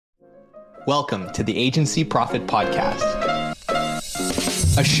Welcome to the Agency Profit Podcast,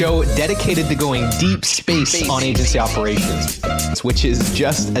 a show dedicated to going deep space on agency operations, which is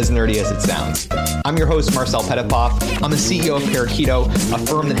just as nerdy as it sounds. I'm your host, Marcel Petitpoff. I'm the CEO of Harr, a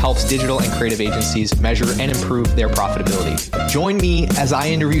firm that helps digital and creative agencies measure and improve their profitability. Join me as I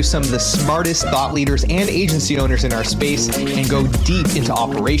interview some of the smartest thought leaders and agency owners in our space and go deep into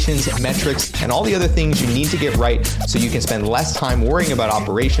operations, metrics, and all the other things you need to get right so you can spend less time worrying about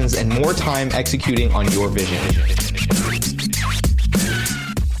operations and more time executing on your vision.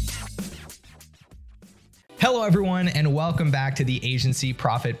 Hello, everyone, and welcome back to the Agency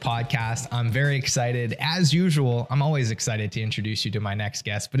Profit Podcast. I'm very excited. As usual, I'm always excited to introduce you to my next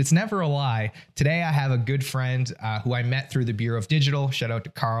guest, but it's never a lie. Today, I have a good friend who I met through the Bureau of Digital. Shout out to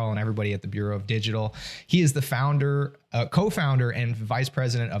Carl and everybody at the Bureau of Digital. He is the co-founder and vice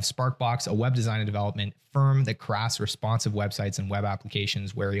president of Sparkbox, a web design and development firm that crafts responsive websites and web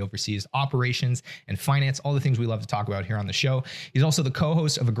applications, where he oversees operations and finance, all the things we love to talk about here on the show. He's also the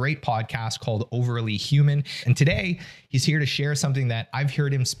co-host of a great podcast called Overly Human. And today he's here to share something that I've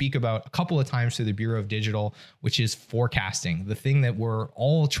heard him speak about a couple of times through the Bureau of Digital, which is forecasting, the thing that we're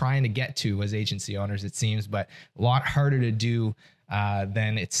all trying to get to as agency owners, it seems, but a lot harder to do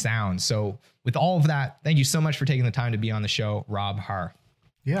than it sounds. So with all of that, thank you so much for taking the time to be on the show, Rob Harr.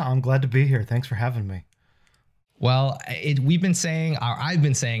 Yeah, I'm glad to be here. Thanks for having me. Well, we've been saying, or I've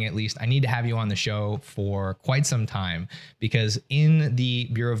been saying at least, I need to have you on the show for quite some time, because in the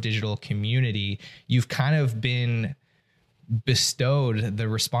Bureau of Digital community, you've kind of been bestowed the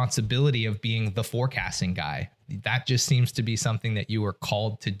responsibility of being the forecasting guy. That just seems to be something that you were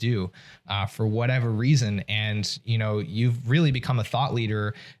called to do for whatever reason. And, you know, you've really become a thought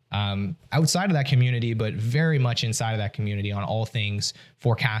leader outside of that community, but very much inside of that community on all things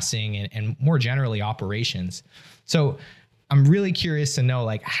forecasting and more generally operations. So I'm really curious to know,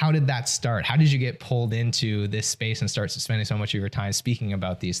 like, how did that start? How did you get pulled into this space and start spending so much of your time speaking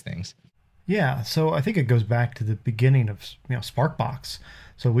about these things? Yeah, so I think it goes back to the beginning of, Sparkbox.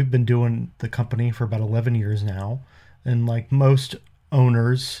 So we've been doing the company for about 11 years now. And like most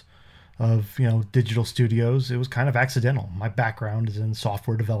owners of, digital studios, it was kind of accidental. My background is in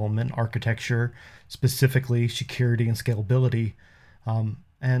software development, architecture, specifically security and scalability.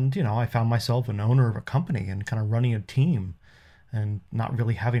 And I found myself an owner of a company and kind of running a team and not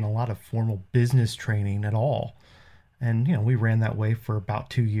really having a lot of formal business training at all. And, we ran that way for about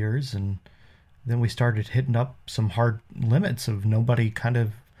 2 years. And then we started hitting up some hard limits of nobody kind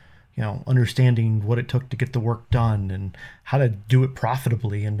of, understanding what it took to get the work done and how to do it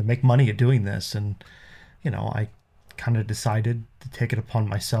profitably and to make money at doing this. And, I kind of decided to take it upon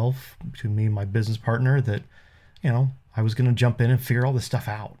myself, between me and my business partner, that, I was going to jump in and figure all this stuff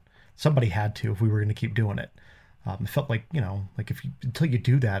out. Somebody had to if we were going to keep doing it. It felt like, until you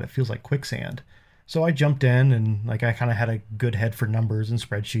do that, it feels like quicksand. So I jumped in and I kind of had a good head for numbers and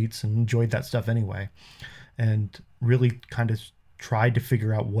spreadsheets and enjoyed that stuff anyway. And really kind of tried to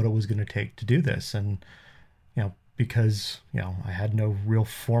figure out what it was going to take to do this. And, because, I had no real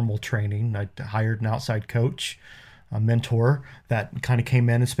formal training, I hired an outside coach, a mentor that kind of came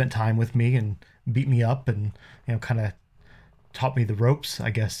in and spent time with me and beat me up and, kind of taught me the ropes,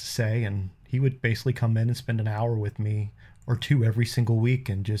 I guess to say. And he would basically come in and spend an hour with me or two every single week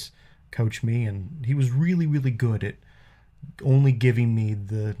and just coach me. And he was really, really good at only giving me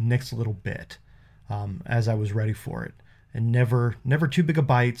the next little bit as I was ready for it. And never too big of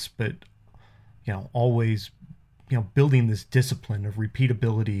bites, but, always, building this discipline of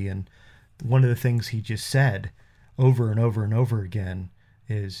repeatability. And one of the things he just said over and over and over again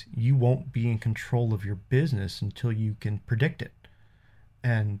is, you won't be in control of your business until you can predict it.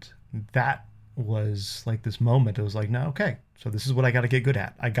 And that was like this moment. It was like, no, okay, so this is what I got to get good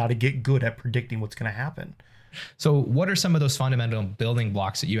at. I got to get good at predicting what's going to happen. So what are some of those fundamental building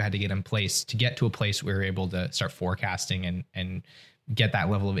blocks that you had to get in place to get to a place where you're able to start forecasting and get that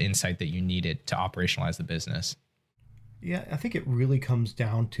level of insight that you needed to operationalize the business? Yeah, I think it really comes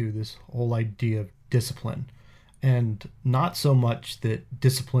down to this whole idea of discipline, and not so much that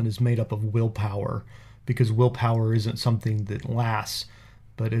discipline is made up of willpower, because willpower isn't something that lasts,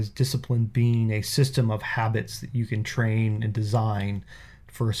 but as discipline being a system of habits that you can train and design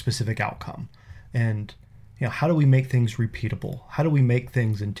for a specific outcome. And how do we make things repeatable? How do we make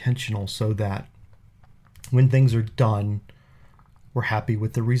things intentional so that when things are done, we're happy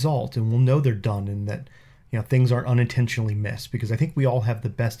with the result and we'll know they're done, and that things aren't unintentionally missed? Because I think we all have the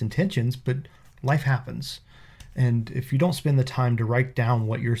best intentions, but life happens. And if you don't spend the time to write down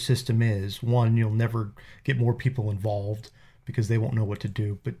what your system is, one, you'll never get more people involved because they won't know what to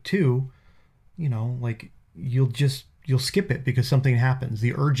do. But two, you'll you'll skip it because something happens,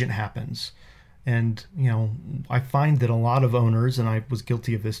 the urgent happens. And, I find that a lot of owners, and I was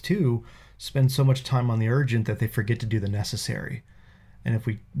guilty of this too, spend so much time on the urgent that they forget to do the necessary. And if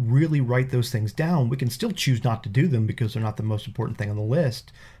we really write those things down, we can still choose not to do them because they're not the most important thing on the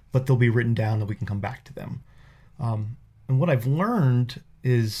list, but they'll be written down and we can come back to them. And what I've learned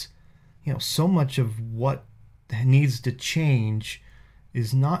is, so much of what needs to change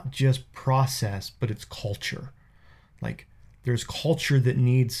is not just process, but it's culture. Like, there's culture that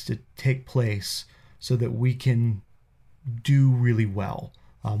needs to take place so that we can do really well.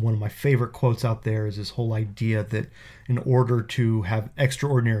 One of my favorite quotes out there is this whole idea that in order to have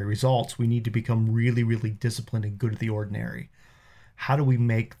extraordinary results, we need to become really, really disciplined and good at the ordinary. How do we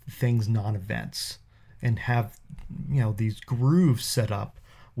make things non-events and have, these grooves set up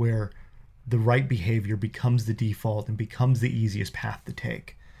where the right behavior becomes the default and becomes the easiest path to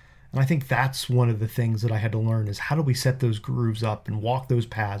take? And I think that's one of the things that I had to learn is how do we set those grooves up and walk those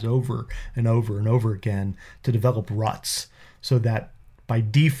paths over and over and over again to develop ruts so that by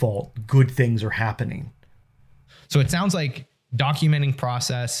default, good things are happening. So it sounds like documenting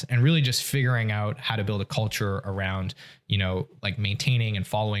process and really just figuring out how to build a culture around, like maintaining and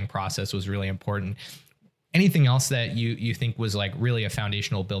following process was really important. Anything else that you think was like really a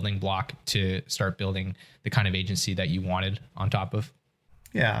foundational building block to start building the kind of agency that you wanted on top of?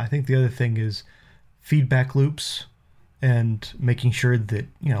 Yeah, I think the other thing is feedback loops and making sure that,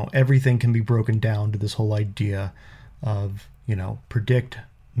 everything can be broken down to this whole idea of, predict,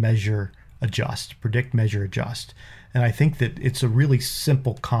 measure, adjust, predict, measure, adjust. And I think that it's a really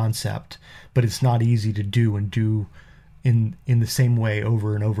simple concept, but it's not easy to do and do in the same way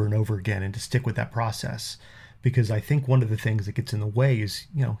over and over and over again and to stick with that process. Because I think one of the things that gets in the way is,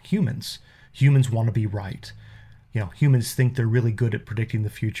 humans. Humans want to be right. Humans think they're really good at predicting the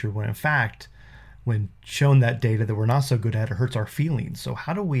future when in fact, when shown that data that we're not so good at, it hurts our feelings. So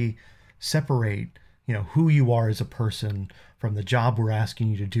how do we separate, who you are as a person from the job we're asking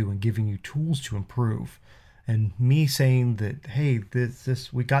you to do and giving you tools to improve? And me saying that, hey,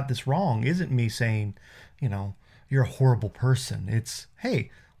 this we got this wrong isn't me saying, you're a horrible person. It's, hey,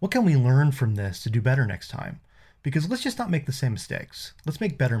 what can we learn from this to do better next time? Because let's just not make the same mistakes. Let's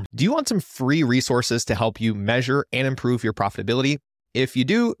make better. Do you want some free resources to help you measure and improve your profitability? If you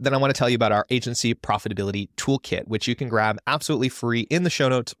do, then I want to tell you about our agency profitability toolkit, which you can grab absolutely free in the show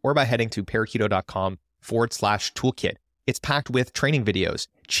notes or by heading to parakeeto.com/toolkit. It's packed with training videos,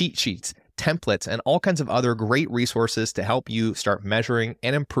 cheat sheets, templates, and all kinds of other great resources to help you start measuring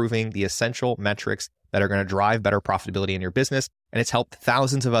and improving the essential metrics that are going to drive better profitability in your business. And it's helped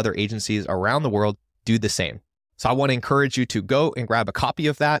thousands of other agencies around the world do the same. So I want to encourage you to go and grab a copy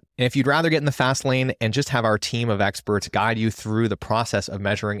of that. And if you'd rather get in the fast lane and just have our team of experts guide you through the process of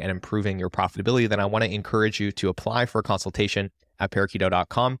measuring and improving your profitability, then I want to encourage you to apply for a consultation at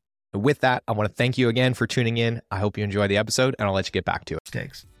parakeeto.com. And with that, I want to thank you again for tuning in. I hope you enjoy the episode and I'll let you get back to it.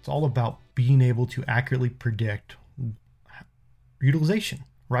 Mistakes. It's all about being able to accurately predict utilization,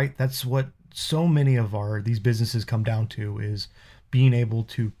 right? That's what so many of these businesses come down to, is being able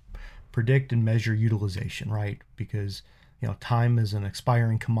to predict and measure utilization, right? Because, time is an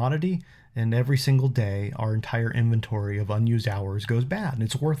expiring commodity, and every single day our entire inventory of unused hours goes bad and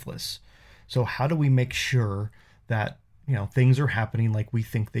it's worthless. So how do we make sure that, things are happening like we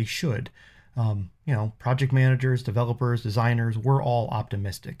think they should? Project managers, developers, designers, we're all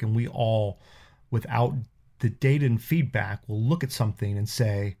optimistic, and we all, without the data and feedback, will look at something and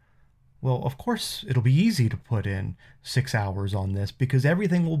say, well, of course, it'll be easy to put in 6 hours on this because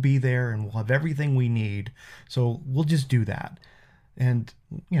everything will be there and we'll have everything we need. So we'll just do that. And,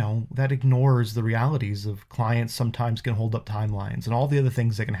 that ignores the realities of clients sometimes can hold up timelines and all the other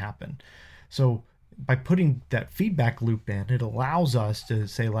things that can happen. So by putting that feedback loop in, it allows us to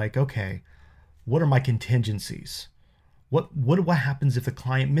say like, okay, what are my contingencies? What happens if the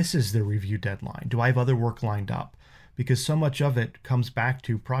client misses their review deadline? Do I have other work lined up? Because so much of it comes back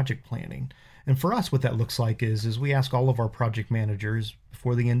to project planning. And for us, what that looks like is we ask all of our project managers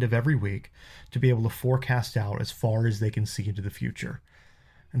before the end of every week to be able to forecast out as far as they can see into the future.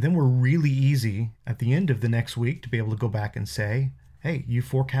 And then we're really easy at the end of the next week to be able to go back and say, hey, you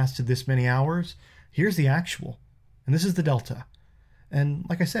forecasted this many hours. Here's the actual. And this is the delta. And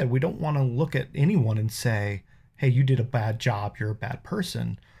like I said, we don't want to look at anyone and say, hey, you did a bad job, you're a bad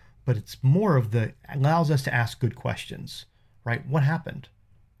person. But it's more of allows us to ask good questions, right? What happened?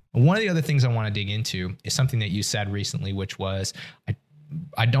 One of the other things I want to dig into is something that you said recently, which was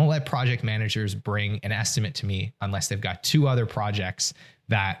I don't let project managers bring an estimate to me unless they've got 2 other projects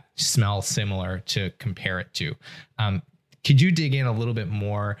that smell similar to compare it to. Could you dig in a little bit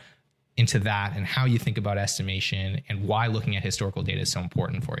more into that and how you think about estimation and why looking at historical data is so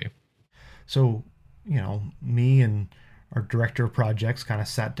important for you. So, me and our director of projects kind of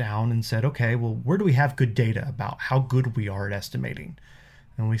sat down and said, okay, well, where do we have good data about how good we are at estimating?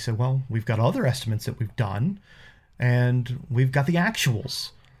 And we said, well, we've got other estimates that we've done, and we've got the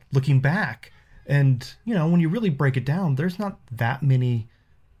actuals looking back. And, when you really break it down, there's not that many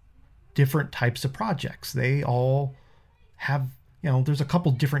different types of projects. They all have, there's a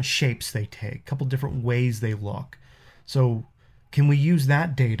couple different shapes they take, a couple different ways they look. So can we use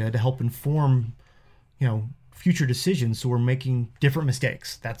that data to help inform, future decisions so we're making different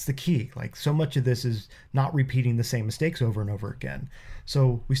mistakes? That's the key. Like, so much of this is not repeating the same mistakes over and over again.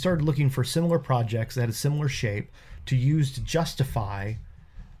 So we started looking for similar projects that had a similar shape to use to justify,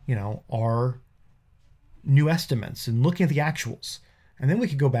 our new estimates and looking at the actuals. And then we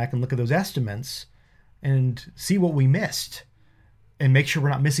could go back and look at those estimates and see what we missed and make sure we're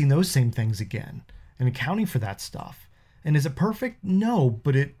not missing those same things again and accounting for that stuff. And is it perfect? No,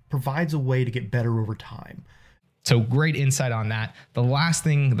 but it provides a way to get better over time. So great insight on that. The last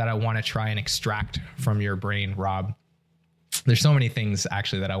thing that I want to try and extract from your brain, Rob, there's so many things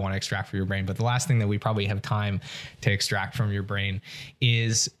actually that I want to extract from your brain, but the last thing that we probably have time to extract from your brain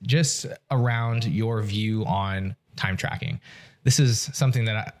is just around your view on time tracking. This is something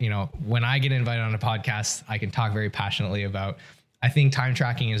that, when I get invited on a podcast, I can talk very passionately about. I think time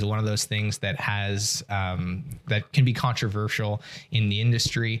tracking is one of those things that has, that can be controversial in the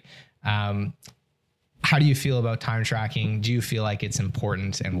industry. How do you feel about time tracking? Do you feel like it's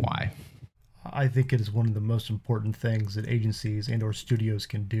important, and why? I think it is one of the most important things that agencies and or studios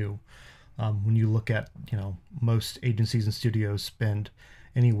can do. When you look at, most agencies and studios spend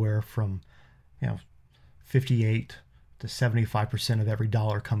anywhere from, 58 to 75% of every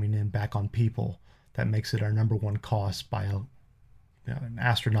dollar coming in back on people. That makes it our number one cost by an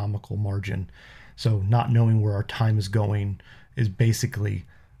astronomical margin. So not knowing where our time is going is basically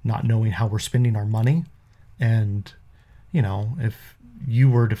not knowing how we're spending our money. And,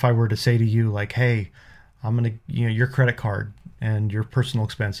 if I were to say to you, like, hey, I'm going to, your credit card and your personal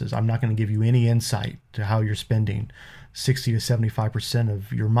expenses, I'm not going to give you any insight to how you're spending 60 to 75%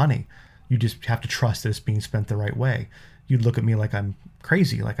 of your money. You just have to trust that it's being spent the right way. You'd look at me like I'm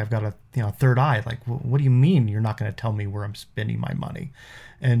crazy, like I've got a third eye. Like, what do you mean you're not going to tell me where I'm spending my money?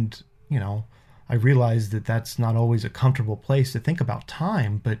 And, I realize that that's not always a comfortable place to think about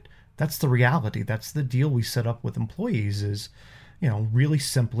time, but that's the reality. That's the deal we set up with employees is, really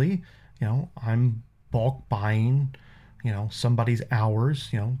simply, I'm bulk buying, somebody's hours,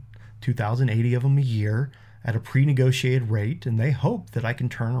 2,080 of them a year at a pre-negotiated rate. And they hope that I can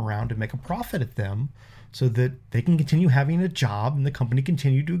turn around and make a profit at them so that they can continue having a job and the company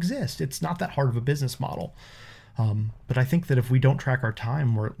continue to exist. It's not that hard of a business model. But I think that if we don't track our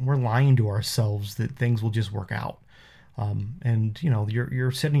time, we're lying to ourselves that things will just work out. And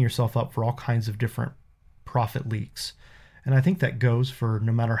you're setting yourself up for all kinds of different profit leaks. And I think that goes for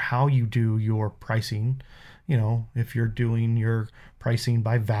no matter how you do your pricing. If you're doing your pricing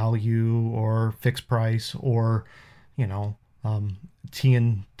by value or fixed price or, T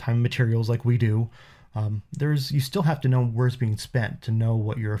and time materials like we do, you still have to know where it's being spent to know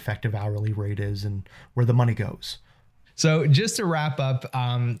what your effective hourly rate is and where the money goes. So just to wrap up,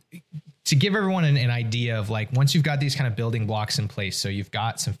 to give everyone an idea of like, once you've got these kind of building blocks in place, so you've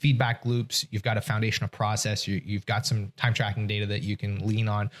got some feedback loops, you've got a foundational process, you've got some time tracking data that you can lean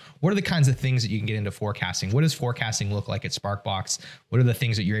on. What are the kinds of things that you can get into forecasting? What does forecasting look like at Sparkbox? What are the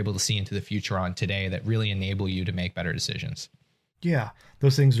things that you're able to see into the future on today that really enable you to make better decisions? Yeah,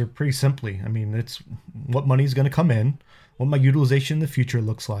 those things are pretty simply. I mean, it's what money is going to come in, what my utilization in the future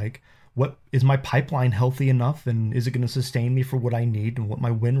looks like, what is my pipeline healthy enough, and is it going to sustain me for what I need, and what my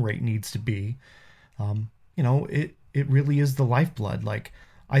win rate needs to be. It really is the lifeblood. Like,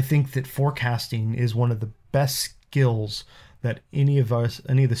 I think that forecasting is one of the best skills that any of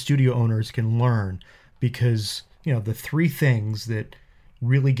the studio owners can learn, because the three things that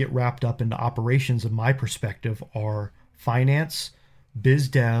really get wrapped up into operations, in my perspective, are finance, biz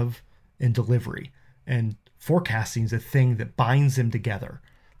dev, and delivery. And forecasting is a thing that binds them together,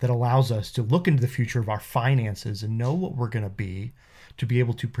 that allows us to look into the future of our finances and know what we're going to be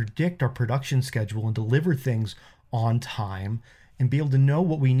able to predict our production schedule and deliver things on time, and be able to know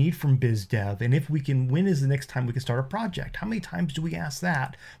what we need from biz dev. And if we can, when is the next time we can start a project? How many times do we ask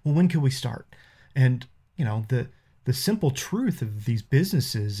that? Well, when can we start? And, the simple truth of these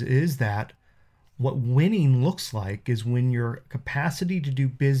businesses is that what winning looks like is when your capacity to do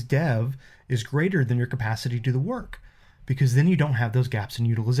biz dev is greater than your capacity to do the work, because then you don't have those gaps in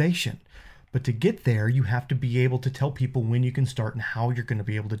utilization. But to get there, you have to be able to tell people when you can start and how you're going to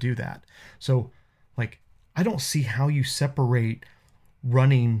be able to do that. So, like, I don't see how you separate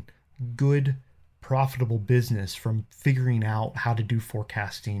running good, profitable business from figuring out how to do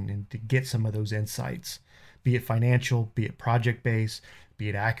forecasting and to get some of those insights, be it financial, be it project-based, be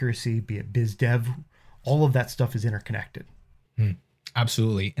it accuracy, be it biz dev. All of that stuff is interconnected.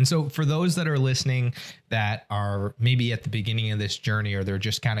 Absolutely. And so for those that are listening that are maybe at the beginning of this journey, or they're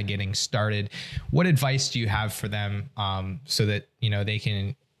just kind of getting started, what advice do you have for them so that, they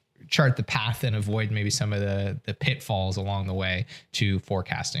can chart the path and avoid maybe some of the pitfalls along the way to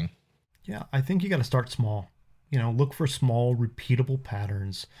forecasting? Yeah, I think you got to start small. Look for small, repeatable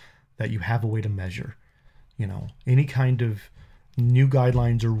patterns that you have a way to measure. Any kind of new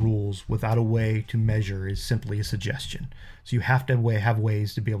guidelines or rules without a way to measure is simply a suggestion. So you have to have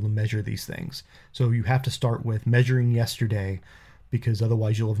ways to be able to measure these things. So you have to start with measuring yesterday, because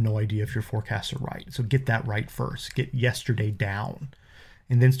otherwise you'll have no idea if your forecasts are right. So get that right first. Get yesterday down,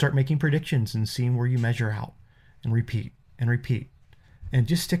 and then start making predictions and seeing where you measure out, and repeat and repeat, and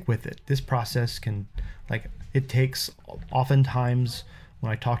just stick with it. This process it takes oftentimes,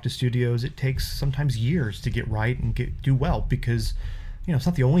 when I talk to studios, it takes sometimes years to get right and do well, because it's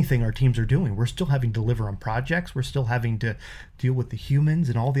not the only thing our teams are doing. We're still having to deliver on projects. We're still having to deal with the humans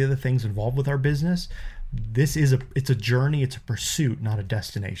and all the other things involved with our business. It's a journey, it's a pursuit, not a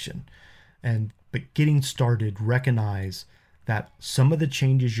destination. But getting started, recognize that some of the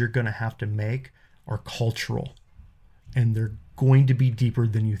changes you're going to have to make are cultural, and they're going to be deeper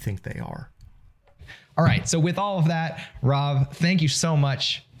than you think they are. All right. So with all of that, Rob, thank you so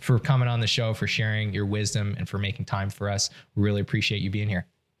much for coming on the show, for sharing your wisdom, and for making time for us. We really appreciate you being here.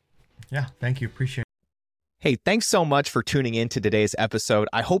 Yeah, thank you. Appreciate it. Hey, thanks so much for tuning in to today's episode.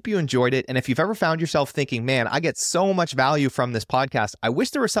 I hope you enjoyed it. And if you've ever found yourself thinking, man, I get so much value from this podcast, I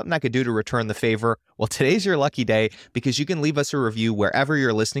wish there was something I could do to return the favor. Well, today's your lucky day, because you can leave us a review wherever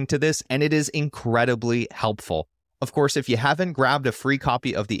you're listening to this, and it is incredibly helpful. Of course, if you haven't grabbed a free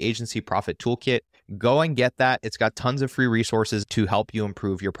copy of the Agency Profit Toolkit, go and get that. It's got tons of free resources to help you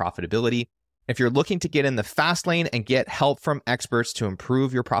improve your profitability. If you're looking to get in the fast lane and get help from experts to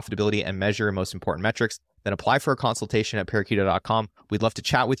improve your profitability and measure your most important metrics, then apply for a consultation at parakeeto.com. We'd love to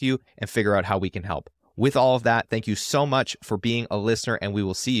chat with you and figure out how we can help. With all of that, thank you so much for being a listener, and we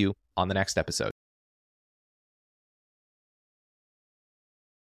will see you on the next episode.